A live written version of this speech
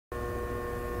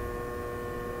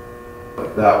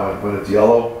Like that one, when it's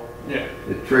yellow, yeah,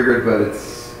 it triggered, but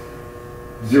it's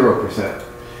 0%.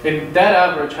 And that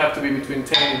average have to be between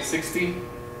 10 and 60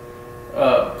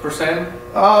 percent.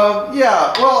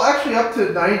 Yeah. Well, actually, up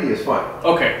to 90 is fine.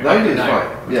 Okay. 90 is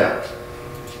fine. Yeah.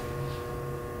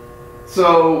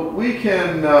 So we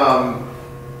can.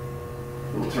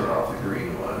 We'll turn off the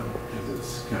green one because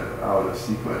it's kind of out of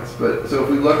sequence. But so if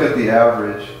we look at the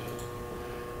average,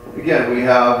 again, we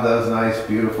have those nice,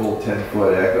 beautiful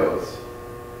 10-foot echoes.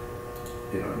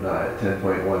 You know,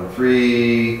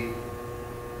 10.13.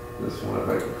 This one, if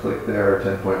I can click there,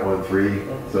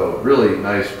 10.13. So really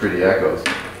nice, pretty echoes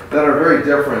that are very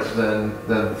different than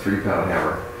the 3-pound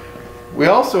hammer. We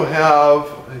also have,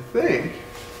 I think,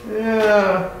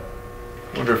 yeah,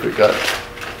 I wonder if it got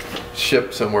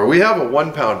shipped somewhere. We have a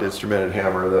 1-pound instrumented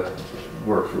hammer that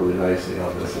works really nicely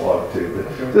on this log too.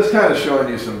 But just kind of showing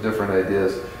you some different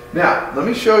ideas. Now, let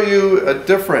me show you a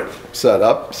different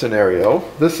setup scenario.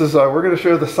 This is, we're going to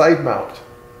show the side mount,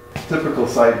 typical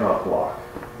side mount block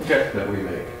that we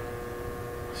make.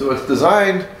 So it's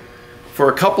designed for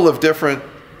a couple of different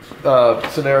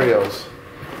scenarios.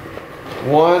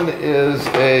 One is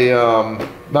a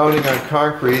mounting on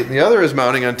concrete, and the other is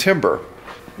mounting on timber.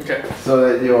 Okay. So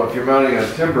that, you know, if you're mounting on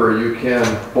timber, you can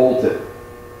bolt it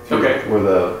with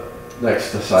a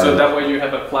next to side. So that way you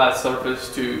have a flat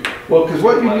surface to. Well, because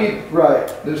what you need, right?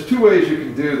 There's two ways you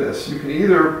can do this. You can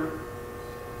either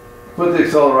put the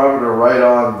accelerometer right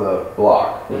on the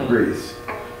block with grease,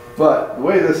 but the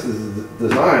way this is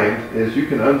designed is you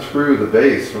can unscrew the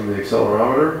base from the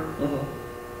accelerometer,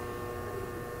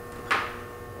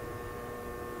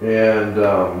 and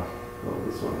oh,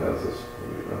 this one has this. Let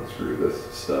me unscrew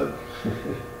this stud.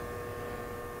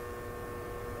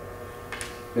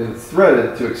 And it's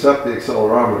threaded to accept the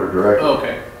accelerometer directly.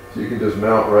 Okay. So you can just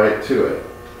mount right to it.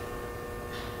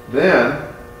 Then,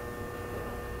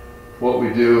 what we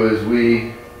do is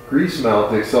we grease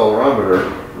mount the accelerometer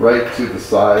right to the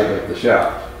side of the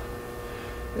shaft.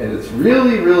 And it's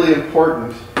really, really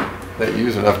important that you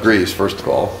use enough grease, first of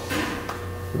all.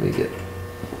 Let me get,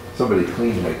 somebody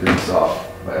cleaned my grease off.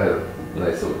 I had a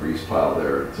nice little grease pile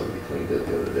there, and somebody cleaned it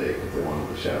the other day because they wanted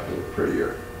the shaft to look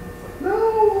prettier.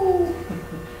 No!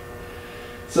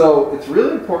 So it's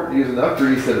really important to use enough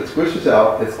grease that it squishes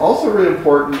out. It's also really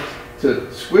important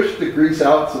to squish the grease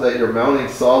out so that you're mounting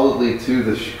solidly to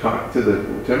the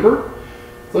timber.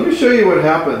 So let me show you what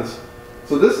happens.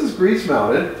 So this is grease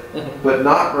mounted, but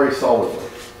not very solidly.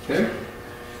 Okay.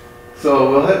 So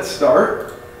we'll hit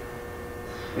start,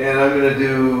 and I'm going to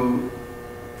do.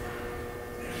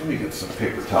 Let me get some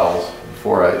paper towels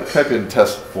before I type in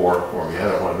test 4 for me. I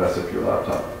don't want to mess up your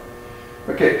laptop.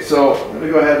 Okay, so I'm going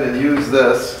to go ahead and use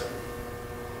this.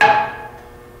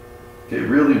 Okay,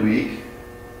 really weak.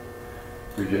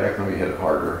 Reject, let me hit it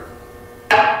harder.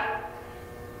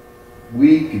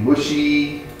 Weak,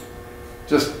 mushy,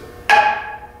 just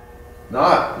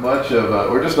not much of a,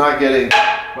 we're just not getting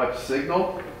much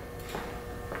signal.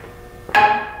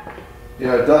 You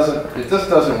know, it just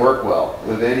doesn't work well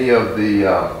with any of the,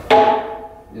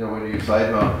 you know, when you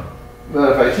side mount.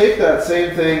 But if I take that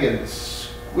same thing and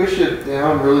squish it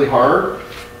down really hard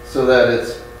so that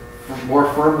it's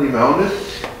more firmly mounted,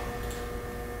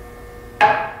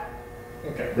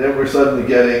 then we're suddenly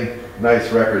getting nice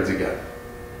records again.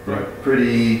 Right.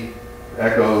 Pretty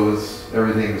echoes,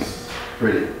 everything's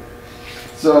pretty.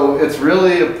 So it's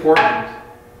really important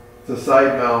to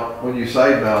side mount, when you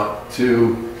side mount,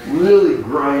 to really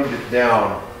grind it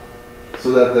down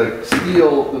so that the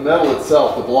steel, the metal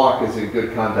itself, the block is in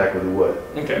good contact with the wood.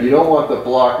 Okay. You don't want the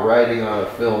block riding on a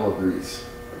film of grease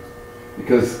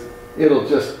because it'll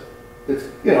just, it's,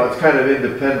 you know, it's kind of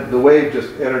independent. The wave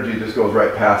energy just goes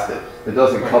right past it. It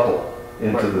doesn't couple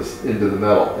into into the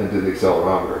metal, into the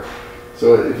accelerometer.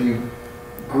 So if you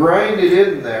grind it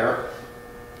in there,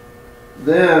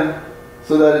 then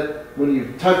so that it, when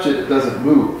you touch it, it doesn't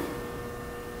move.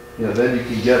 You know, then you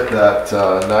can get that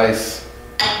nice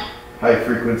high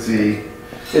frequency.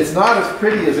 It's not as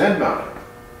pretty as end mounting.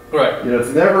 Right. You know,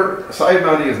 it's never, side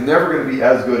mounting is never going to be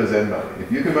as good as end mounting.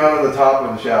 If you can mount on the top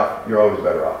of the shaft, you're always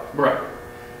better off. Right.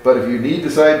 But if you need to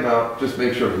side mount, just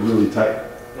make sure it's really tight.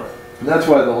 Right. And that's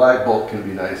why the lag bolt can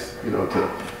be nice, you know,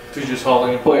 to just hold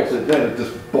it in place. Then it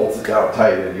just bolts it down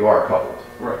tight and you are coupled.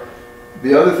 Right.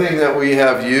 The other thing that we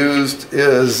have used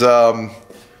is,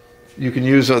 you can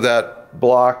use that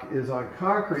block is on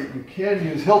concrete. You can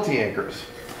use Hilti anchors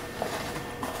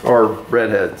or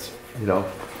redheads, you know.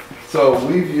 So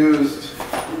we've used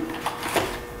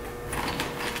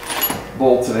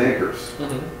bolts and anchors,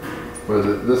 where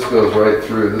this goes right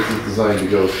through. This is designed to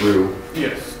go through.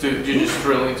 Yes, you just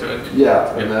drill into it.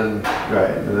 Yeah, and then,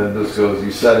 right, and then this goes,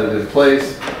 you set it in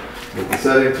place with the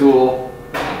setting tool.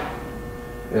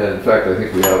 And in fact, I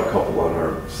think we have a couple on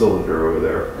our cylinder over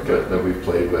there that we've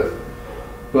played with.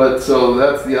 But so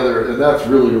that's the other, and that's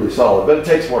really, really solid, but it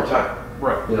takes more time.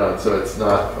 Right. You know, so it's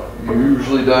not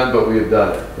usually done, but we have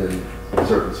done it in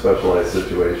certain specialized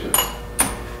situations.